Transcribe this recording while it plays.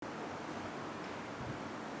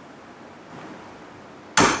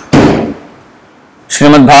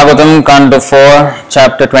Srimad Bhagavatam, Canto 4,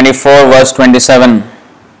 Chapter 24, Verse 27.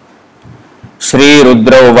 Shri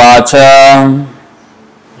Rudra Uvacha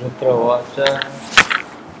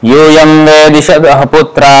Yuyam Vedishadaha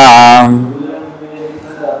Putra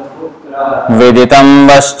Viditam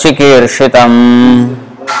Vaschikiršitam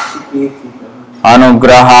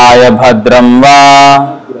Anugrahaya Bhadram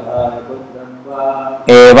Va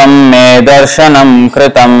Evam Me Darshanam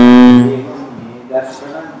Kritam.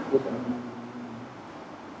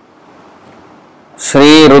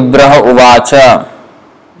 Shri Rudra Uvacha.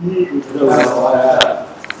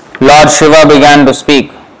 Lord Shiva began to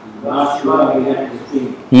speak.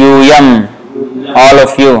 Yuyam, all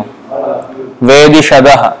of you.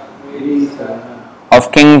 Vedishadaha,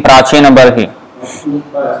 of King Prachina Barhi.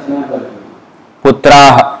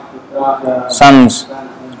 Putraha, sons.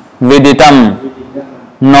 Viditam,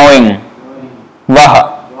 knowing.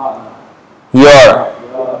 Vaha, your.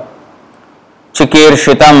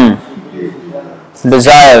 Chikiršitam,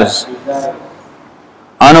 desires.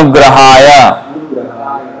 Anugrahaya,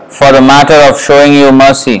 for the matter of showing you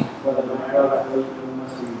mercy.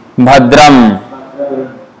 Bhadram,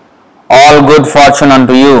 all good fortune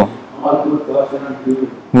unto you.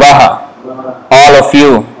 Vaha, all of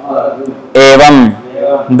you. Evam,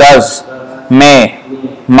 thus. Me,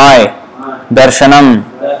 my. Darshanam,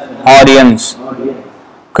 audience.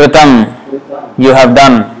 Kritam, you have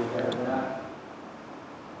done.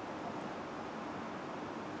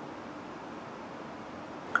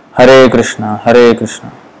 Hare Krishna, Hare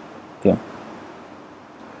Krishna. Okay.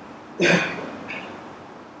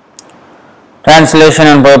 Translation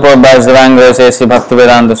and purport by Divine Grace A.C.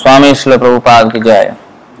 Bhaktivedanta Swami Srila Prabhupada Ki Jai.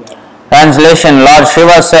 Translation. Lord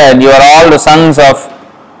Shiva said, you are all the sons of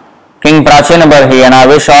King Prachina Barhi and I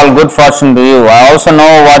wish all good fortune to you. I also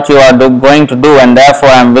know what you are going to do and therefore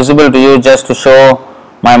I am visible to you just to show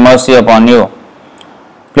my mercy upon you.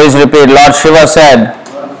 Please repeat. Lord Shiva said,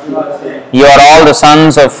 you are all the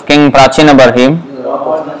sons of King Prachina Barhi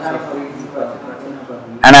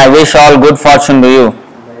and I wish all good fortune to you.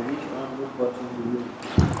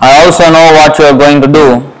 I also know what you are going to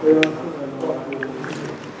do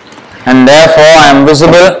and therefore I am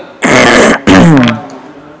visible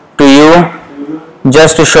to you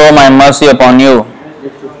just to show my mercy upon you.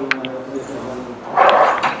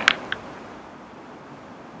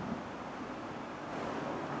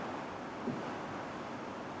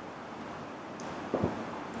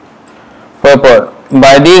 Purport.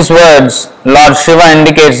 By these words, Lord Shiva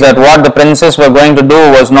indicates that what the princes were going to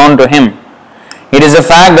do was known to him. It is a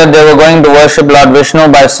fact that they were going to worship Lord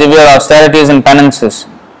Vishnu by severe austerities and penances.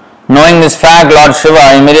 Knowing this fact, Lord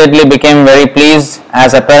Shiva immediately became very pleased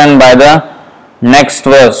as apparent by the next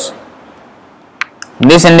verse.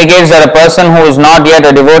 This indicates that a person who is not yet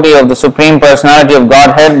a devotee of the Supreme Personality of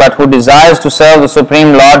Godhead but who desires to serve the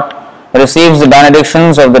Supreme Lord receives the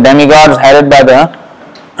benedictions of the demigods headed by the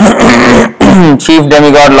chief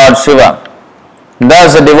demigod Lord Shiva.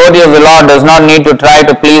 Thus, the devotee of the Lord does not need to try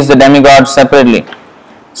to please the demigods separately.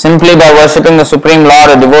 Simply by worshipping the Supreme Lord,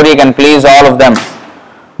 a devotee can please all of them.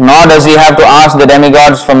 Nor does he have to ask the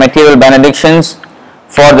demigods for material benedictions,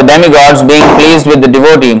 for the demigods, being pleased with the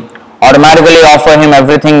devotee, automatically offer him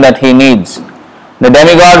everything that he needs. The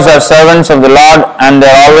demigods are servants of the Lord and they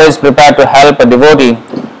are always prepared to help a devotee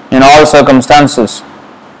in all circumstances.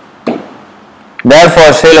 Therefore,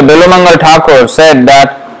 Srila Bilumangal Thakur said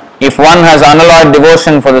that if one has unalloyed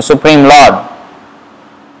devotion for the Supreme Lord,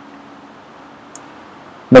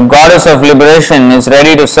 the goddess of liberation is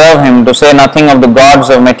ready to serve him, to say nothing of the gods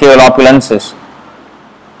of material opulences.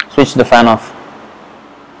 Switch the fan off.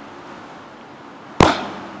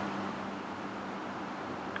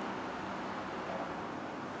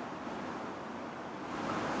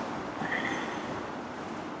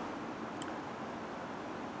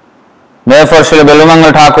 Therefore, Srila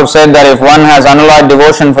Bilumangal Thakur said that if one has unalloyed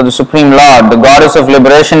devotion for the Supreme Lord, the goddess of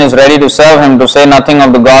liberation is ready to serve him, to say nothing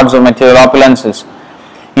of the gods of material opulences.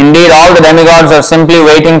 Indeed, all the demigods are simply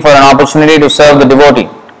waiting for an opportunity to serve the devotee.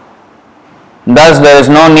 Thus, there is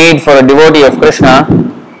no need for a devotee of Krishna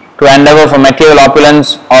to endeavor for material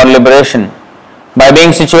opulence or liberation. By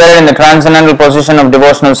being situated in the transcendental position of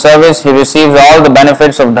devotional service, he receives all the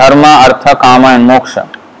benefits of dharma, artha, kama and moksha.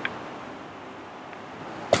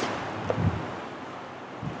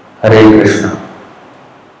 Hare Krishna.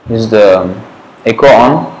 Is the echo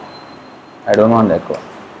on? I don't want the echo.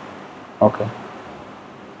 Okay.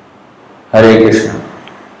 Hare Krishna.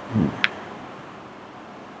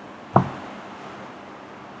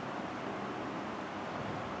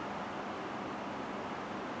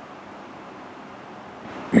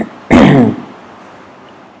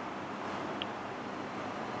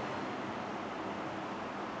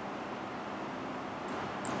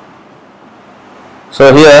 So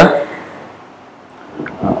here,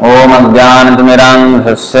 Om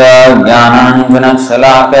Ajnanatimirandhasya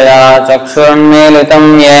Jnananjanashalakaya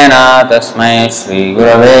Chakshurunmilitam Yena Tasmai Shri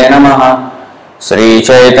Gurave Namaha Shri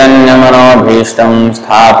Chaitanya Manobhishtam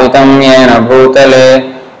Sthapitam Yena Bhutale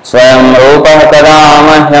Swayam Rupa Kada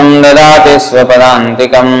Mahyam Dadati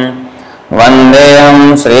Swapadantikam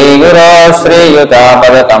Vandeham Shri Guru Shri Yuta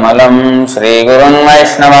Padakamalam Shri Gurun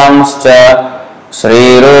Vaishnavamscha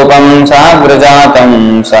Shri Rupam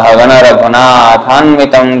Sagrajatam Sahagana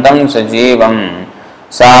Raghunathanvitam Tam Sajivam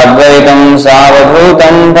Sadvaitam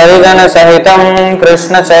Savadhutam Parijana Sahitam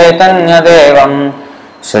Krishna Chaitanya Devam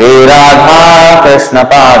Shri Radha Krishna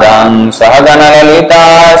Padan Sahagana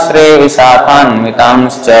Lalita Shri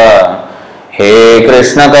Vishakhanvitamscha He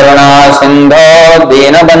Krishna Karuna Sindho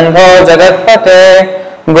Dinabandho Jagatpate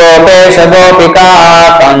Gopesha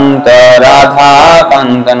Gopika Kanta Radha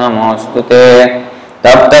Kanta Namostute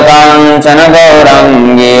Tapta Kanchana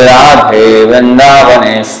Gaurangi Radhe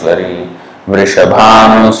Vrindavaneshwari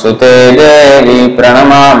Vrishabhanu Sute Devi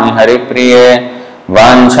Pranamami Haripriye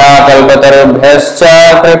Vancha Kalpatarubhyascha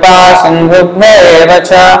Kripa Sindhubhya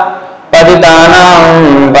Evacha Patitanam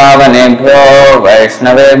Pavanebhyo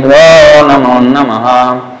Vaishnavebhyo Namo Namaha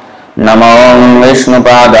Namo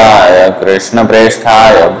Vishnupadaya Krishna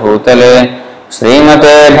Presthaya Bhutale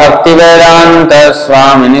Srimate Bhaktivedanta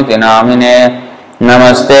Swaminiti Namine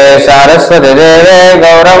Namaste Saraswati Deve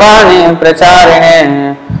Gauravani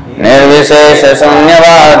Pracharine Nirvishesha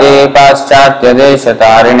Sunyavadi Paschatya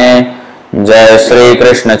Deshatarine Jai Shri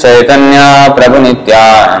Krishna Chaitanya Prabhu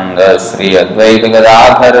Nityananda Shri Advaita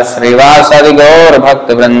Gadadhar Shri Vasadi Gaur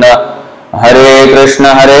Bhakta Vrinda Hare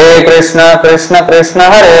Krishna Krishna Krishna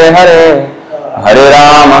Hare Hare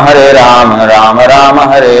Hare Rama Rama Rama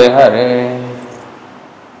Hare Hare.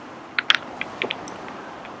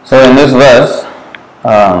 So in this verse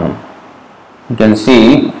you can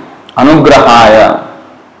see Anugrahaya.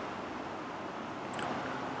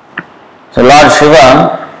 So Lord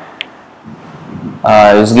Shiva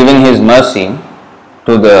is giving his mercy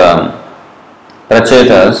to the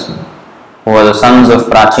Prachetas who are the sons of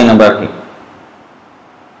Prachina Barhi.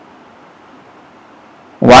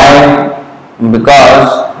 Why?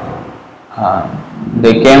 Because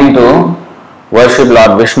they came to worship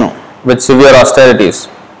Lord Vishnu with severe austerities.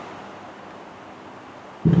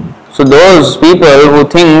 So those people who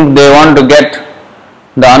think they want to get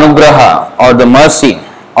the anugraha or the mercy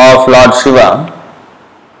of Lord Shiva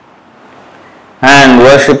and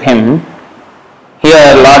worship him,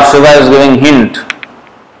 here Lord Shiva is giving hint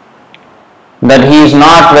that he is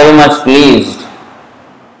not very much pleased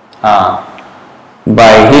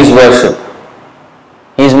by his worship.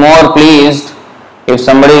 He is more pleased if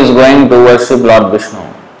somebody is going to worship Lord Vishnu.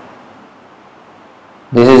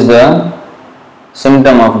 This is the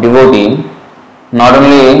symptom of devotee, not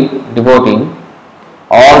only devotee,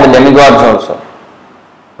 all the demigods also.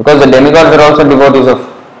 Because the demigods are also devotees of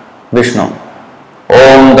Vishnu.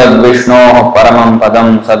 Om Tad Vishnu Paramam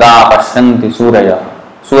Padam Sada Pashyanti Suraya.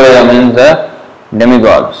 Suraya means the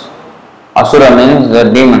demigods. Asura means the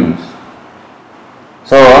demons.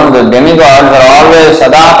 So the demigods are always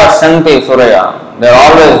Sada Pashyanti Suraya. They are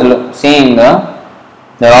always seeing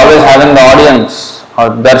they are always having the audience or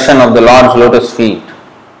darshan of the Lord's lotus feet.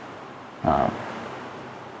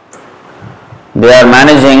 They are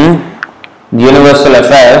managing the universal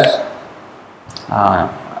affairs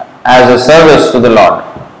as a service to the Lord.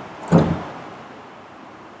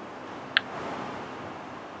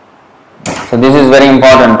 So this is very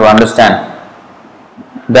important to understand,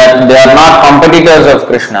 that they are not competitors of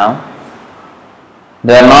Krishna.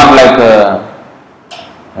 They are not like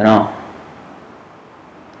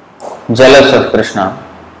jealous of Krishna.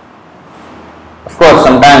 Of course,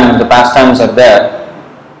 sometimes the pastimes are there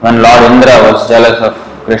when Lord Indra was jealous of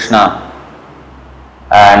Krishna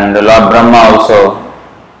and Lord Brahma also,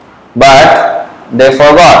 but they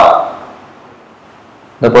forgot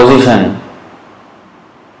the position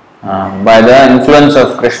by the influence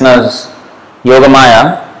of Krishna's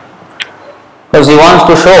Yogamaya, because he wants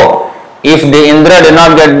to show, if the Indra did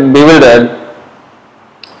not get bewildered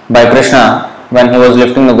by Krishna when he was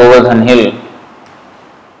lifting the Govardhan hill,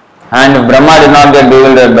 and if Brahma did not get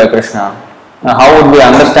bewildered by Krishna, how would we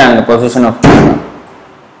understand the position of Krishna?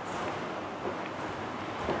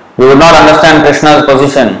 We would not understand Krishna's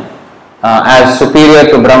position as superior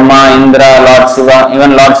to Brahma, Indra, Lord Shiva.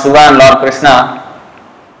 Even Lord Shiva and Lord Krishna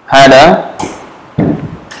had a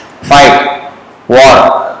fight,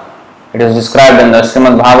 war. It is described in the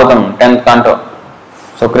Srimad Bhagavatam, 10th canto.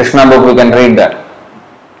 So Krishna book we can read that.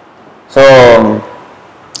 So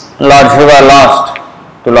Lord Shiva lost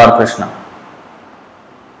to Lord Krishna.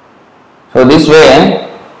 So So this way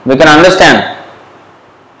we can understand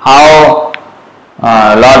how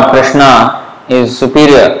Lord Krishna is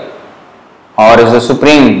superior or is the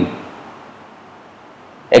supreme.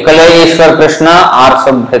 Ekale Ishwar Krishna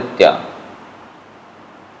Arsabhritya.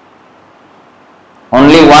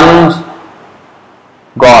 Only one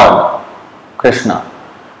God, Krishna.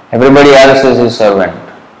 Everybody else is his servant,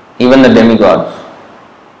 even the demigods.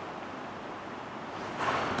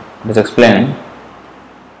 It is explaining.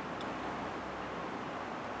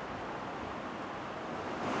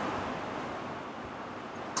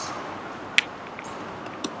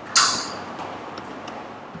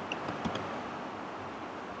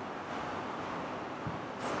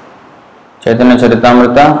 Chaitanya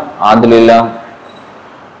Charitamrita, Adi Leela,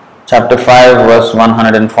 chapter 5, verse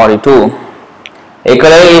 142.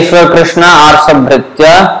 Ekale Ishwar Krishna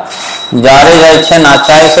Arsabhritya Jare Jaiche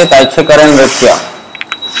Nachai Se Taiche Karen Nritya.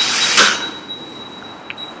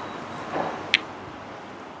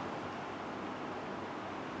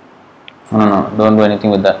 No, don't do anything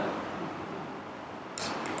with that.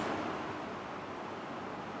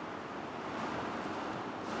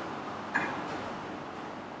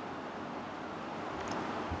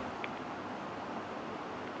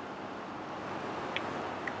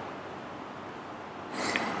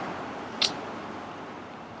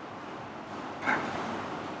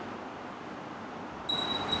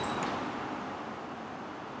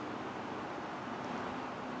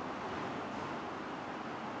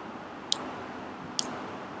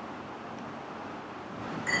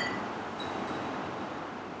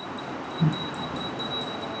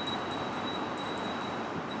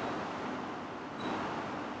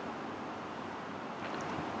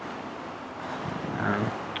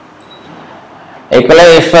 एकले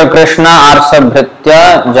ईश्वर कृष्ण आर्सभृत्य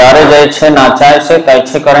जारे जैछे नाचाय से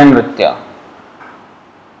तैछे करे नृत्य.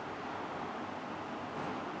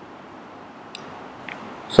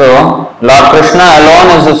 So Lord Krishna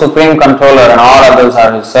alone is the supreme controller and all others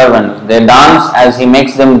are his servants. They dance as he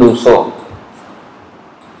makes them do so.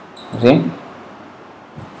 See?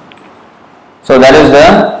 So that is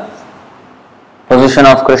the position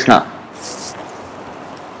of Krishna.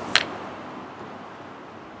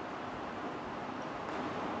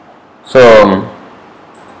 So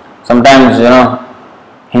sometimes,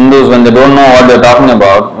 Hindus, when they don't know what they are talking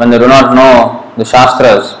about, when they do not know the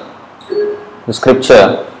Shastras, the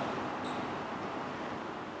scripture,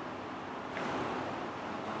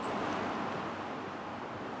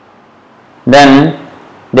 then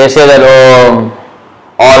they say that,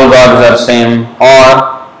 all gods are same,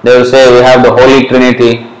 or they will say we have the Holy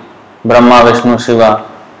Trinity, Brahma, Vishnu, Shiva.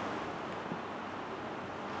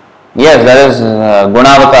 Yes, that is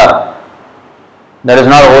Gunavatar. There is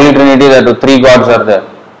not a Holy Trinity that the three gods are there.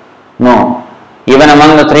 No. Even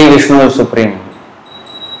among the three, Vishnu is supreme.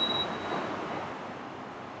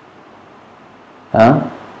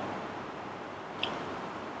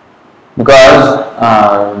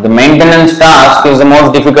 Because the maintenance task is the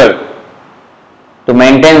most difficult. To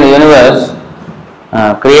maintain the universe,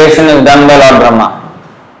 creation is done by Lord Brahma.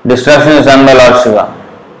 Destruction is done by Lord Shiva.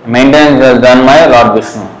 Maintenance is done by Lord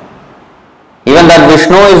Vishnu. Even that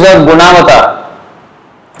Vishnu is a Gunavatar.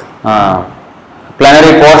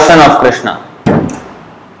 Plenary portion of Krishna.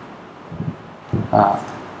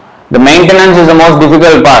 The maintenance is the most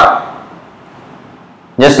difficult part.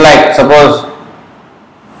 Just like suppose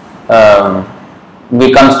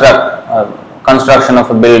we construct construction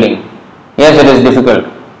of a building. Yes, it is difficult,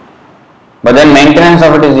 but then maintenance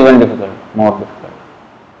of it is even difficult, more difficult,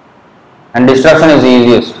 and destruction is the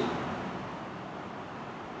easiest.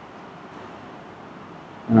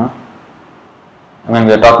 I mean,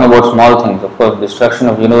 we are talking about small things. Of course, destruction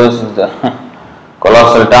of universe is the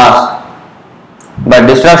colossal task. But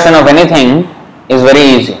destruction of anything is very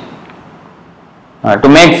easy. To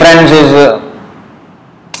make friends is,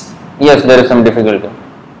 yes, there is some difficulty.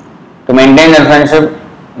 To maintain that friendship,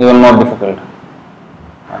 even more difficult.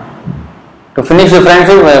 To finish the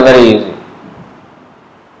friendship, very easy.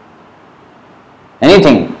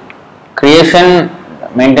 Anything, creation,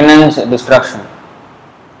 maintenance, destruction.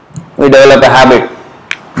 We develop a habit,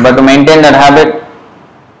 but to maintain that habit,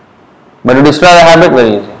 but to destroy the habit,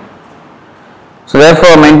 very easy. So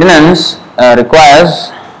therefore, maintenance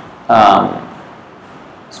requires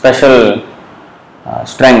special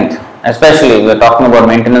strength, especially we are talking about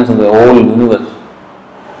maintenance of the whole universe.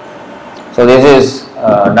 So this is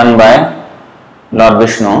done by Lord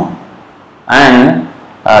Vishnu, and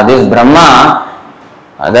this Brahma,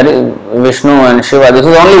 that is Vishnu and Shiva, this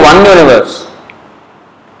is only one universe.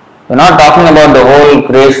 We are not talking about the whole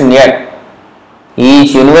creation yet.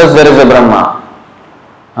 Each universe there is a Brahma.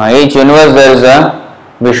 Each universe there is a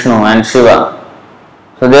Vishnu and Shiva.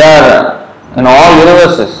 So they are in all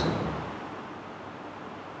universes.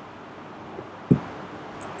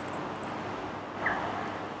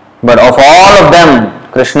 But of all of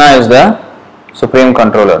them, Krishna is the supreme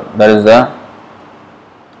controller. That is the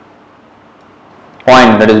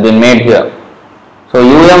point that is being made here. So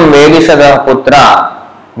Yuyam Vedishada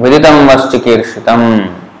Putra Viditam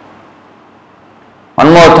Vaschikirshitam.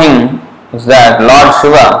 One more thing is that Lord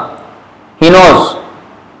Shiva, he knows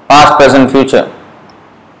past, present, future.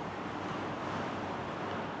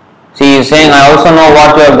 See, he is saying, I also know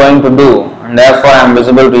what you are going to do, and therefore I am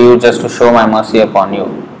visible to you just to show my mercy upon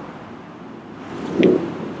you.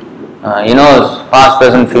 He knows past,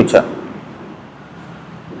 present, future.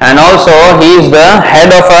 And also he is the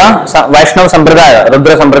head of a Vaishnava Sampradaya,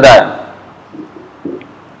 Rudra Sampradaya.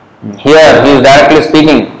 Here he is directly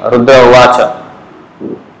speaking, Rudra Uvacha.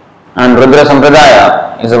 And Rudra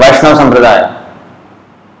Sampradaya is a Vaishnava Sampradaya.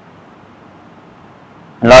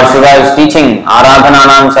 Lord Shiva is teaching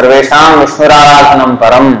Aradhananam Sarvesham Vishnuradhanam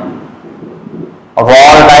Param. Of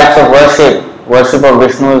all types of worship, worship of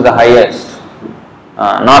Vishnu is the highest.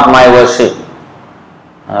 Not my worship.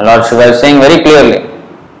 Lord Shiva is saying very clearly.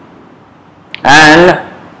 And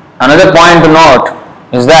another point to note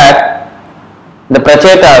is that the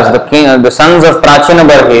Prachetas, the sons of Prachina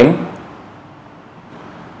Barhi,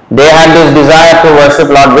 they had this desire to worship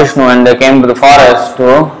Lord Vishnu and they came to the forest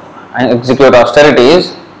to execute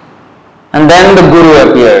austerities, and then the Guru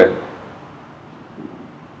appeared.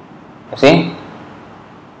 You see?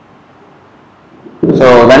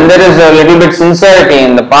 So when there is a little bit sincerity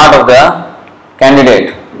in the part of the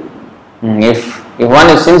candidate, if one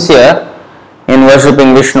is sincere in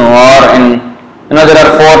worshipping Vishnu, or in, there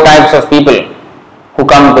are 4 types of people who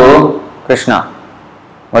come to Krishna.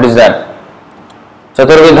 What is that?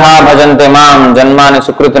 Chaturvidha bhajante mam janmani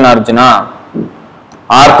sukritina arjuna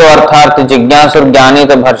arto artharthi jigyasur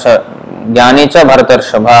jnani cha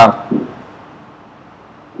bharatarshabha.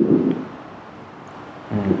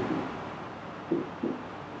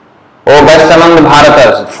 O best among the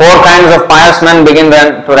Bharatas, 4 kinds of pious men begin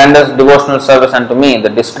to render devotional service unto me: the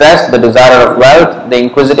distressed, the desirer of wealth, the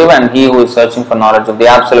inquisitive, and he who is searching for knowledge of the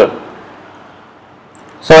Absolute.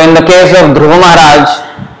 So in the case of Dhruva Maharaj,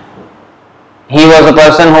 he was a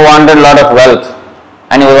person who wanted a lot of wealth,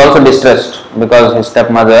 and he was also distressed because his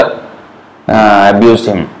stepmother abused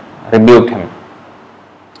him, rebuked him.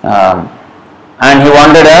 And he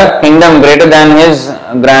wanted a kingdom greater than his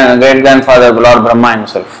great-grandfather Lord Brahma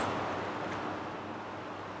himself.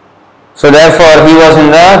 So therefore he was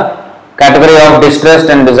in the category of distressed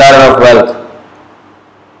and desirer of wealth.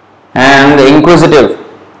 And the inquisitive,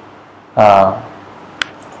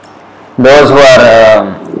 those who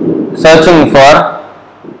are searching for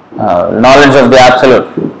knowledge of the Absolute.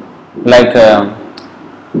 Like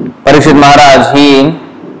Parikshit Maharaj, he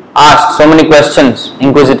asked so many questions,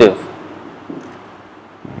 inquisitive.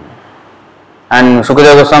 And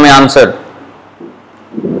Shukadeva Goswami answered.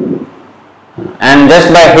 And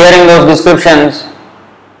just by hearing those descriptions,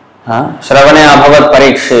 Shravane Abhavat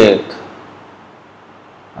Parikshit,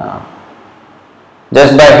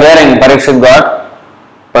 just by hearing, Parikshit got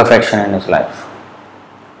perfection in his life.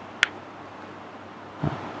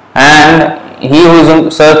 And he who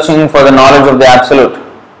is searching for the knowledge of the Absolute,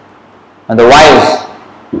 the wise,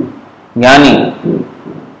 Jnani,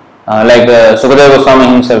 like Shukadeva Goswami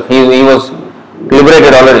himself, he was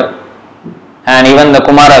liberated already. And even the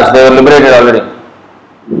Kumaras, they were liberated already.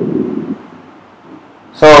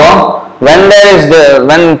 So, when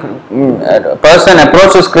a person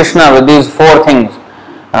approaches Krishna with these 4 things,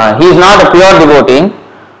 he is not a pure devotee,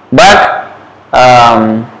 but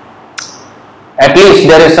at least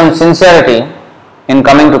there is some sincerity in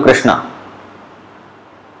coming to Krishna.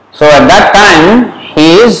 So at that time,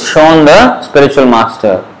 he is shown the spiritual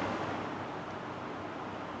master.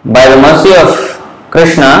 By the mercy of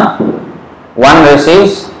Krishna, one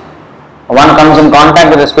comes in contact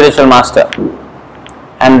with the spiritual master.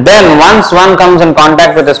 And then once one comes in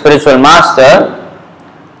contact with the spiritual master,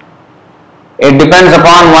 it depends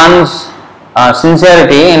upon one's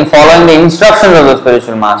sincerity in following the instructions of the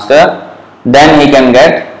spiritual master, then he can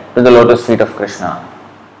get to the lotus feet of Krishna.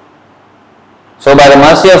 So by the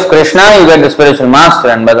mercy of Krishna, you get the spiritual master,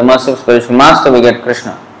 and by the mercy of spiritual master, we get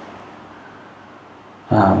Krishna.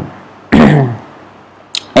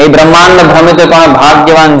 ए ब्रह्मांड भ्रमित कौन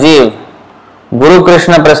भाग्यवान जीव गुरु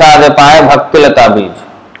कृष्ण प्रसाद पाए भक्ति लता बीज.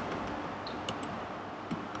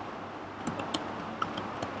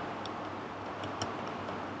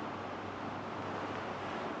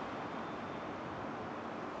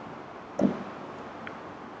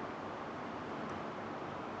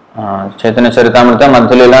 Chaitanya Charitamrita,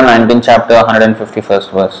 Madhya Leela, 19th chapter,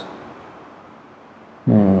 151st verse.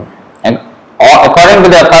 According to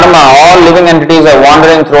their karma, all living entities are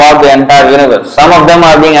wandering throughout the entire universe. Some of them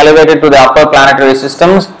are being elevated to the upper planetary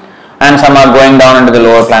systems and some are going down into the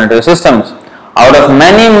lower planetary systems. Out of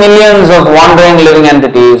many millions of wandering living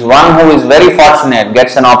entities, one who is very fortunate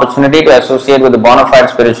gets an opportunity to associate with the bona fide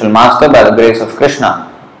spiritual master by the grace of Krishna.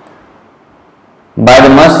 By the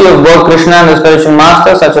mercy of both Krishna and the spiritual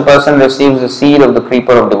master, such a person receives the seed of the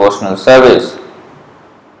creeper of devotional service.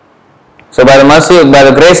 So by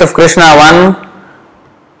the grace of Krishna, one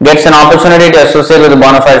gets an opportunity to associate with the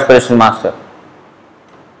bona fide spiritual master.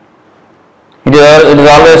 It is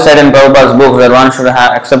always said in Prabhupada's books that one should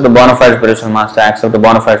accept the bona fide spiritual master, accept the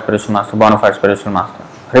bona fide spiritual master, bona fide spiritual master.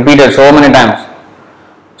 Repeated so many times.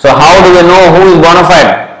 So how do we know who is bona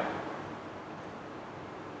fide?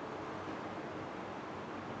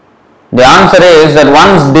 The answer is that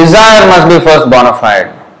one's desire must be first bona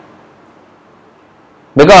fide.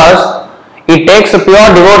 Because it takes a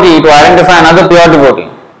pure devotee to identify another pure devotee.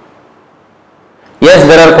 Yes,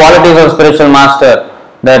 there are qualities of spiritual master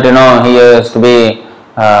that he has to be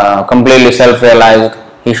completely self-realized.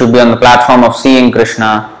 He should be on the platform of seeing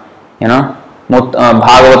Krishna,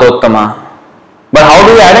 Bhagavatottama. But how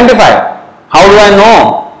do we identify? How do I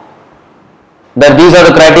know that these are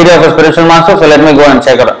the criteria of a spiritual master? So let me go and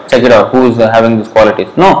check it out. Who is having these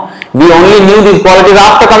qualities? No, we only knew these qualities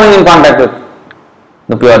after coming in contact with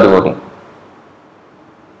the pure devotee.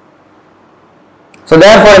 So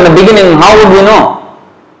therefore, in the beginning, how would we know?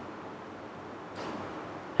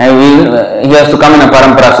 He has to come in a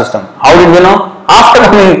parampara system. How did we know? After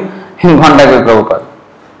coming in contact with Prabhupada.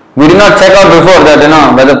 We did not check out before that,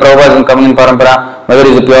 whether Prabhupada is coming in parampara, whether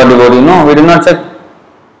he is a pure devotee. No, we did not check.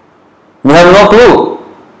 We have no clue.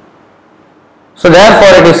 So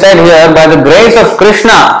therefore, it is said here, by the grace of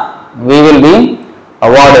Krishna, we will be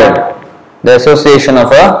awarded the association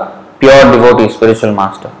of a pure devotee, spiritual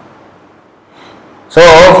master. So,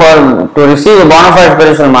 to receive a bona fide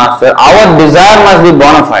spiritual master, our desire must be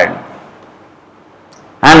bona fide.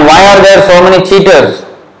 And why are there so many cheaters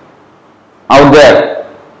out there?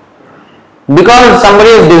 Because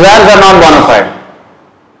somebody's desires are not bona fide.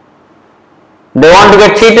 They want to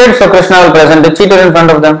get cheated, so Krishna will present a cheater in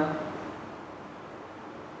front of them.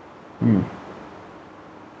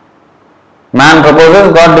 Man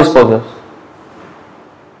proposes, God disposes.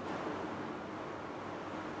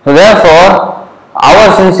 So therefore,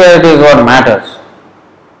 our sincerity is what matters.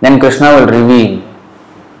 Then Krishna will reveal.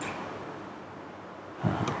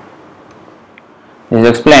 This is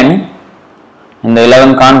explained in the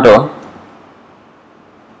 11th canto.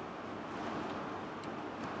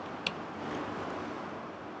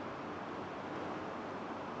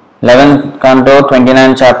 11th canto,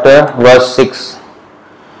 29th chapter, verse 6.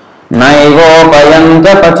 नैवोपयन्त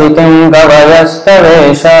पचितिं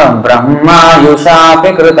कवयस्तवेश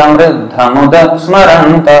ब्रह्मायुषापि कृतमृद्धमुदः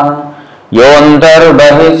स्मरन्तः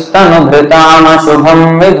योऽन्तर्बहिस्तनुभृतामशुभं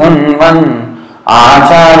विधुन्वन्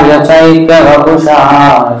आचार्यचैत्यवपुषा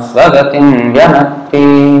स्वगतिं व्यनक्ति.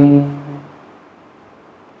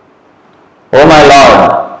 O my Lord,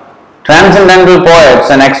 transcendental poets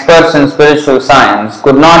and experts in spiritual science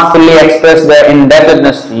could not fully express their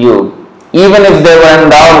indebtedness to you, even if they were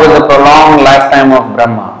endowed with the prolonged lifetime of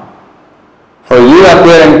Brahma. For you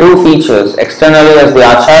appear in two features, externally as the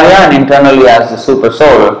Acharya and internally as the Super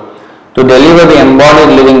Soul, to deliver the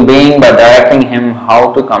embodied living being by directing him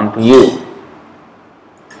how to come to you.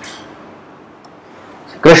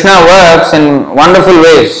 Krishna works in wonderful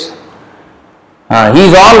ways. He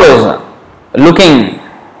is always looking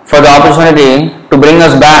for the opportunity to bring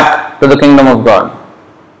us back to the kingdom of God,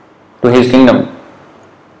 to his kingdom.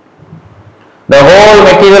 The whole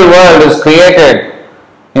material world is created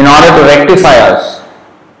in order to rectify us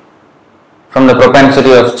from the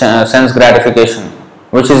propensity of sense gratification,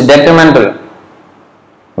 which is detrimental,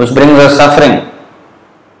 which brings us suffering.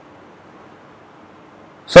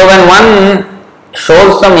 So when one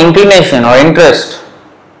shows some inclination or interest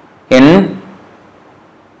in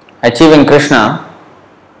achieving Krishna,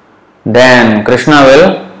 then Krishna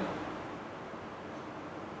will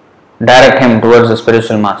direct him towards the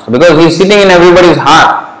spiritual master, because he is sitting in everybody's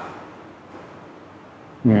heart.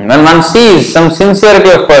 When one sees some sincerity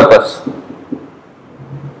of purpose,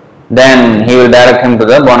 then he will direct him to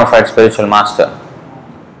the bona fide spiritual master.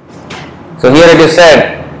 So here it is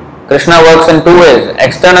said, Krishna works in two ways.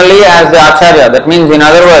 Externally as the Acharya, that means, in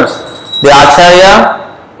other words, the Acharya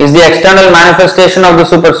is the external manifestation of the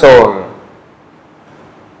Super Soul.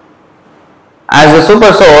 As the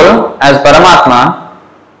Super Soul, as Paramatma,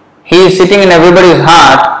 he is sitting in everybody's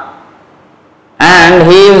heart, and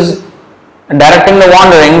he is directing the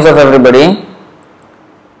wanderings of everybody,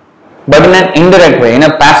 but in an indirect way, in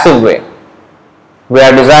a passive way. We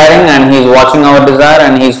are desiring and he is watching our desire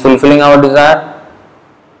and he is fulfilling our desire,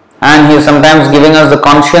 and he is sometimes giving us the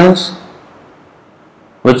conscience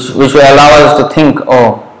which will allow us to think,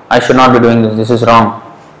 oh, I should not be doing this is wrong.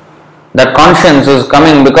 That conscience is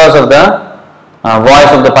coming because of the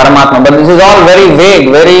voice of the Paramatma, but this is all very vague,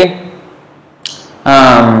 very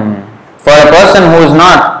for a person who is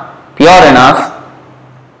not pure enough,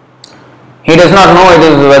 he does not know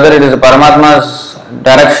whether it is a Paramatma's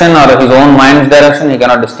direction or his own mind's direction, he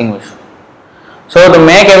cannot distinguish. So to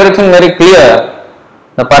make everything very clear,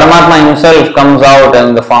 the Paramatma himself comes out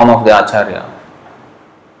in the form of the Acharya.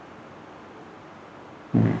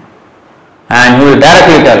 And he will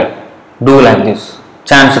directly tell, do like this,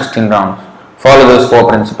 chant 16 rounds, follow those 4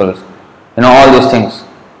 principles, all these things.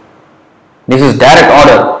 This is direct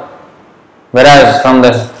order. Whereas from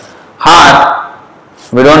the heart,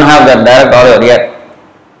 we don't have that direct order yet.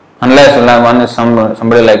 Unless one is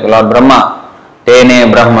somebody like Lord Brahma,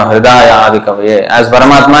 Tene Brahma Hridaya Adikavaye. As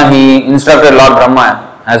Paramatma, he instructed Lord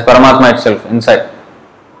Brahma as Paramatma itself inside.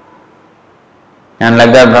 And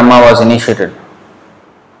like that Brahma was initiated.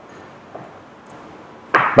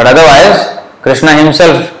 But otherwise, Krishna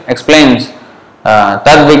himself explains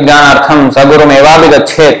Tad Vijnanartham Sagurum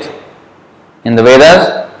Evabhigachet in the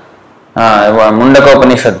Vedas, Mundaka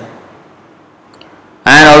Upanishad.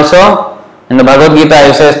 And also in the Bhagavad Gita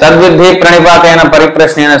he says Tad Vidhi Pranipatena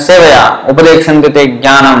Pariprashnena Sevaya Upadekshanti Te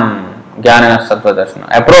Jnanam Jnanena Sattva Darshana.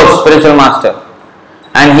 Approach spiritual master.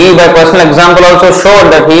 And he by personal example also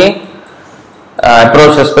showed that he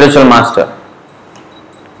approached a spiritual master.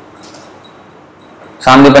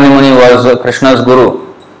 Sandipani Muni was Krishna's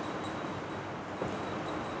guru.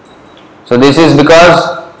 So this is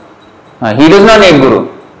because he does not need guru.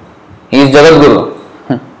 He is Jagat Guru.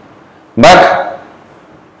 But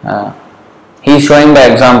he is showing by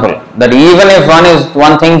example that even if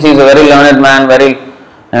one thinks he is a very learned man, very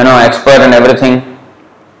expert in everything,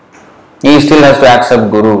 he still has to accept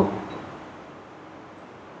guru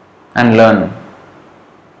and learn.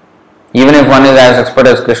 Even if one is as expert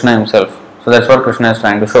as Krishna himself. So that's what Krishna is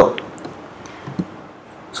trying to show.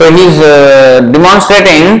 So he is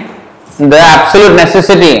demonstrating the absolute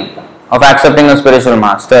necessity of accepting a spiritual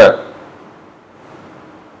master.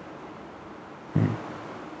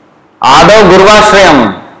 Adav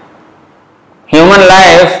Gurvashrayam. Human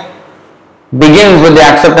life begins with the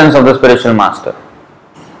acceptance of the spiritual master.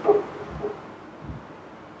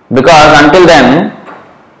 Because until then,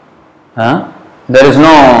 there is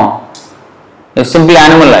it's simply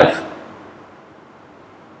animal life.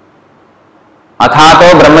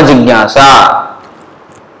 Athato Brahma Jigyasa.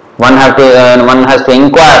 One has to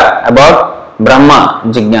inquire about Brahma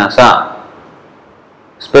Jigyasa.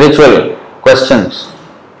 Spiritual questions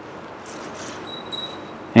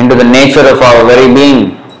into the nature of our very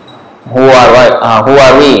being. Who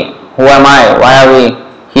are we? Who am I? Why are we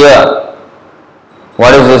here?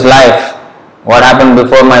 What is this life? What happened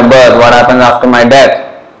before my birth? What happens after my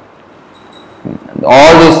death?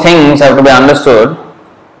 All these things have to be understood,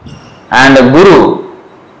 and a guru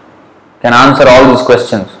can answer all these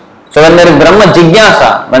questions. So when there is Brahma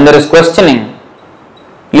Jigyasa, when there is questioning,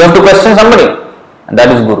 you have to question somebody, and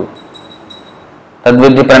that is guru.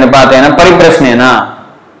 Tadvidhi pranipatena pariprashnena.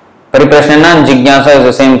 Pariprashnena and Jigyasa is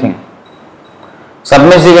the same thing.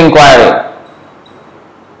 Submissive inquiry.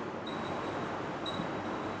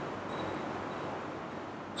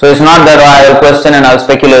 So it's not that I will question and I will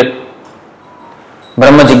speculate.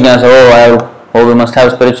 Brahma Jigyasa, we must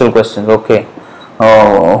have spiritual questions. Okay.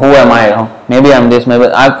 Oh, who am I? Oh, maybe I am this, maybe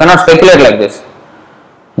I cannot speculate like this.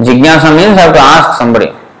 Jigyasa means I have to ask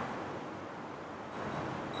somebody.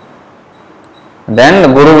 Then the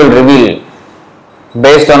Guru will reveal,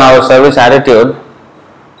 based on our service attitude,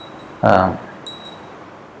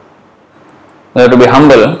 we have to be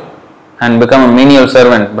humble and become a menial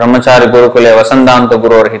servant. Brahmachari Gurukule Vasandanta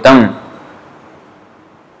Guru Hitam.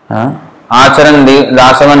 Acharan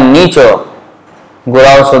Dasavan Nicho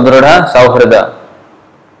Gurav Sudrudha Sauhrida.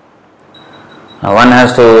 One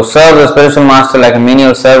has to serve the spiritual master like a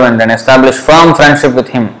menial servant and establish firm friendship with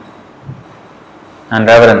him and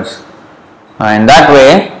reverence. In that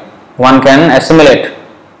way, one can assimilate.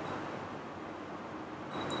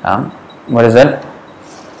 What is that?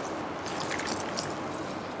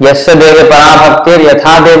 Yasya deve parabhaktir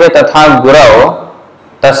yatha deve tatha gurau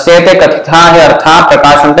tasyete kathitha hi artha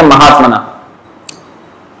prakashante mahatmana.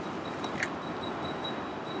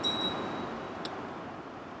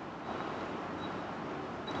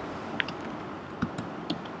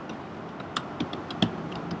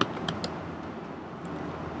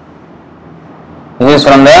 This is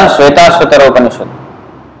from the Shvetashvatara Upanishad.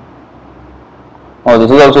 Oh,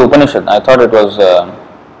 this is also Upanishad. I thought it was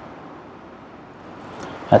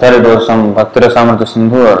some Bhaktira Samartha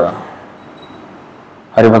Sindhu or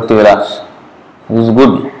Hari Bhakti Vilas. This is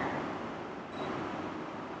good.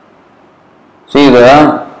 See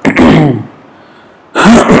the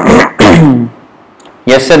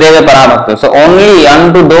Yasya Parabhakti. So only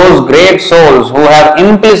unto those great souls who have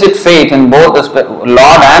implicit faith in both the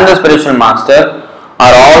Lord and the spiritual master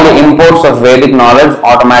are all the imports of Vedic knowledge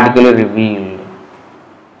automatically revealed.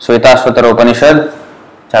 Shvetashvatara Upanishad,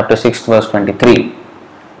 chapter 6, verse 23.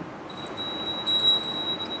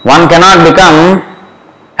 One cannot become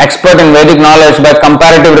expert in Vedic knowledge by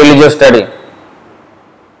comparative religious study.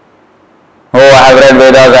 Oh, I have read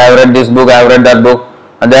Vedas, I have read this book, I have read that book,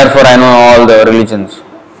 therefore I know all the religions.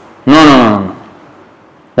 No.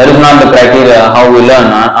 That is not the criteria how we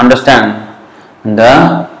learn, understand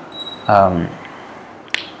the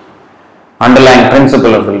underlying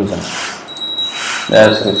principle of religion.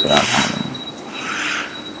 Yes,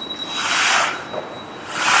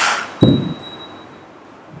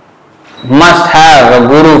 must have a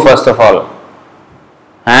guru first of all.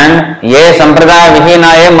 And ye sampradaya vihina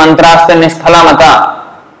ye mantraste nishphala mata.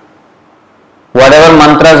 Whatever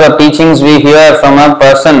mantras or teachings we hear from a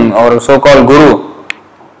person or so-called guru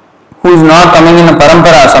who is not coming in a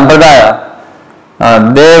parampara,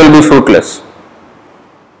 sampradaya, they will be fruitless.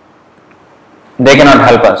 They cannot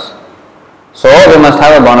help us. So we must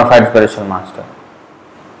have a bona fide spiritual master.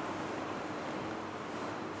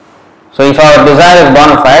 So if our desire is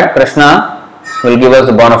bona fide, Krishna will give us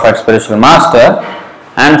a bona fide spiritual master,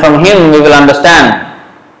 and from him we will understand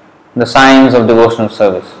the science of devotional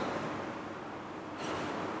service.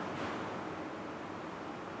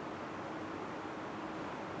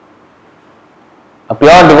 A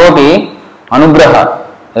pure devotee, anugraha,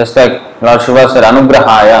 just like Lord Shiva said,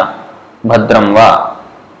 anugrahaya bhadram va.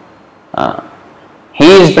 He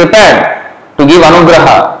is prepared to give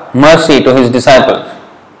anugraha, mercy to his disciples.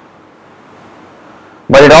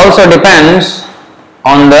 But it also depends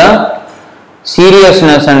on the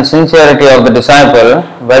seriousness and sincerity of the disciple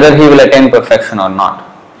whether he will attain perfection or not.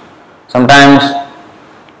 Sometimes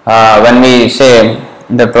when we say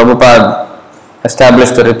that Prabhupada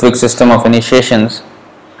established a Ritvik system of initiations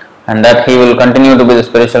and that he will continue to be the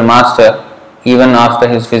spiritual master even after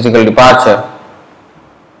his physical departure,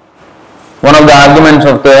 one of the arguments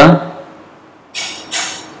of the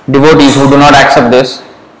devotees who do not accept this,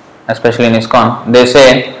 especially in ISKCON, they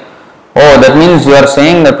say, oh, that means you are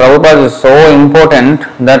saying that Prabhupada is so important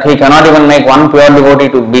that he cannot even make one pure devotee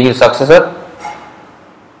to be his successor?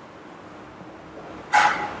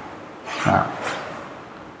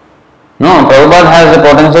 No, Prabhupada has the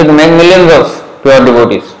potential to make millions of pure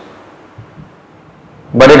devotees.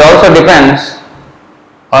 But it also depends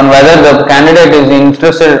on whether the candidate is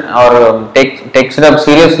interested or takes it up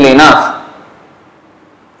seriously enough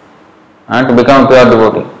to become a pure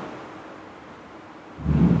devotee.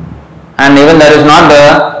 And even that is not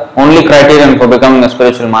the only criterion for becoming a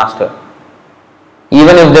spiritual master.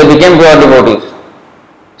 Even if they became pure devotees,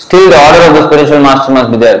 still the order of the spiritual master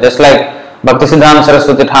must be there. Just like Bhaktisiddhanta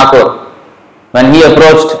Saraswati Thakur, when he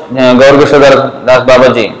approached Gaur Kishore Das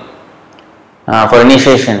Babaji for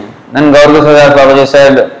initiation, then Gaur Kishore Das Babaji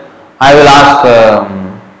said, I will ask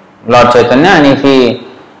Lord Chaitanya, and if he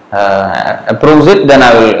approves it, then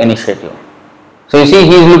I will initiate you. So you see,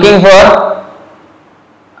 he is looking for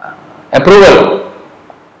approval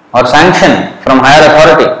or sanction from higher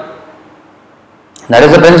authority. That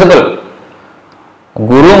is the principle.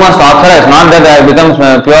 Guru must authorize, not that I become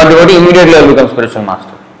pure devotee, immediately I will become spiritual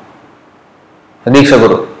master. The Diksha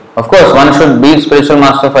Guru. Of course, one should be spiritual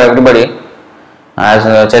master for everybody. As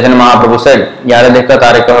Chaitanya Mahaprabhu said, Yara Dekha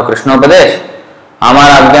Tarikaha Krishna Upadesh, Amar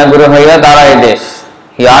Agnya Guru Haya Tara Idesh.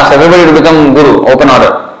 He asks everybody to become Guru, open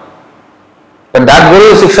order. But that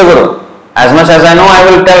Guru is Shiksha Guru. As much as I know, I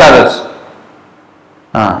will tell others.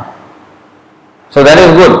 So that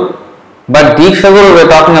is good. But Diksha Guru we are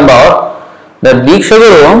talking about, the Diksha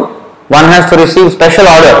Guru, one has to receive special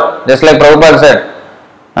order. Just like Prabhupada said,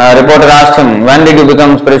 reporter asked him, when did you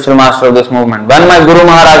become spiritual master of this movement? When my Guru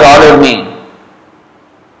Maharaj ordered me,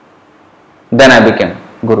 then I became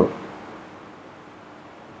Guru.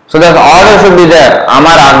 So the order should be there.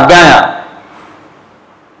 Amar Ajnaya.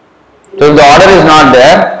 So if the order is not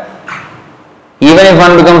there, even if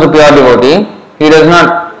one becomes a pure devotee, he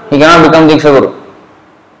cannot become Diksha Guru.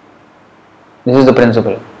 This is the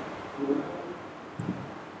principle.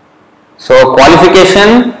 So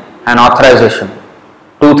qualification and authorization,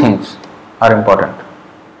 two things are important.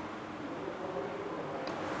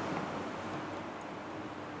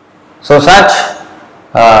 So such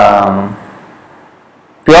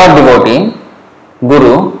pure devotee,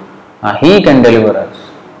 Guru, he can deliver us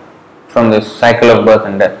from this cycle of birth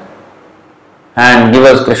and death and give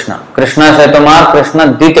us Krishna. Krishna Saitamar,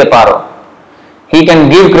 Krishna Dite Paro. He can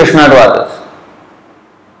give Krishna to others.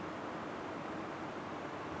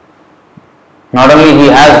 Not only he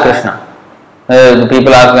has Krishna. The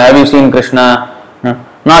people ask, have you seen Krishna? No.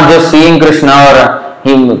 Not just seeing Krishna, or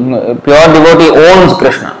pure devotee owns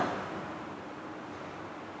Krishna.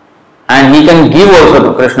 And he can give also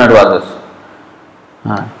to Krishna to others.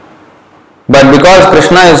 But because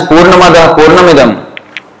Krishna is Purnamada Purnamidam,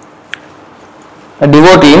 a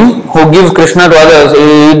devotee who gives Krishna to others,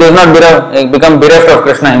 he does not become bereft of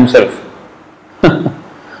Krishna himself.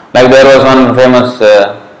 Like there was one famous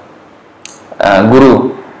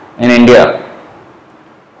guru in India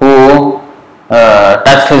who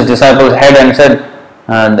touched his disciple's head and said,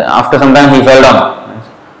 after some time he fell down.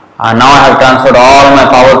 Now I have transferred all my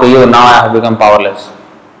power to you, now I have become powerless.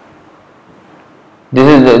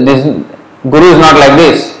 This Guru is not like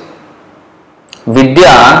this.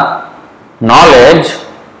 Vidya, knowledge,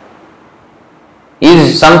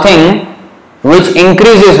 is something which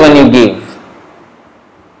increases when you give.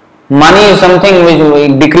 Money is something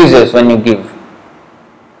which decreases when you give.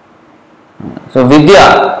 So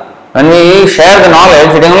Vidya, when we share the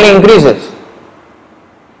knowledge, it only increases.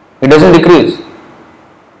 It doesn't decrease.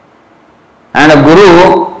 And a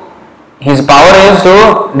Guru, his power is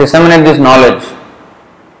to disseminate this knowledge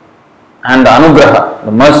and the anugraha,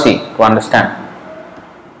 the mercy to understand.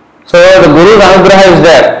 So the Guru's anugraha is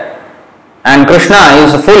there and Krishna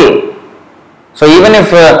is full. So even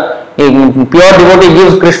if a pure devotee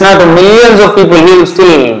gives Krishna to millions of people, he will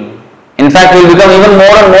still, in fact, he will become even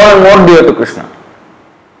more and more and more dear to Krishna.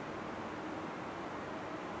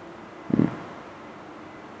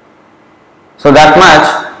 So that much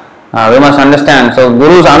we must understand. So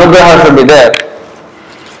Guru's anugraha should be there.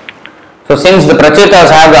 So since the Prachetas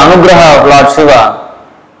have the anugraha of Lord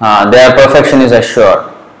Shiva, their perfection is assured.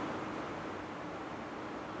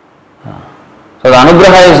 So the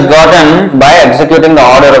anugraha is gotten by executing the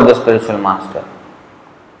order of the spiritual master.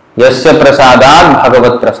 Yasya prasadad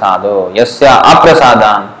bhagavat prasado, yasya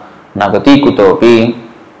aprasadan nagati kutopi.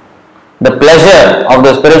 The pleasure of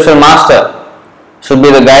the spiritual master should be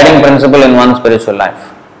the guiding principle in one's spiritual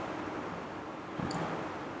life.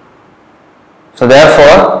 So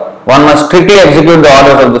therefore, one must strictly execute the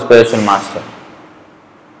orders of the spiritual master.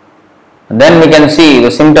 And then we can see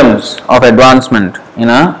the symptoms of advancement in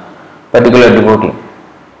a particular devotee.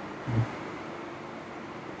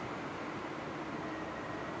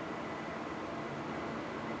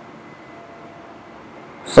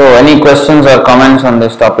 So, any questions or comments on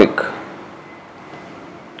this topic?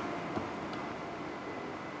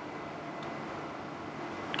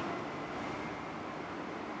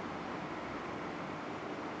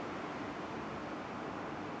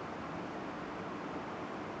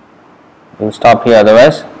 We'll stop here,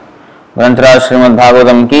 otherwise. ग्रंथराज Shrimad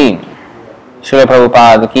Bhagavatam की, श्रील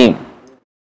प्रभुपाद की.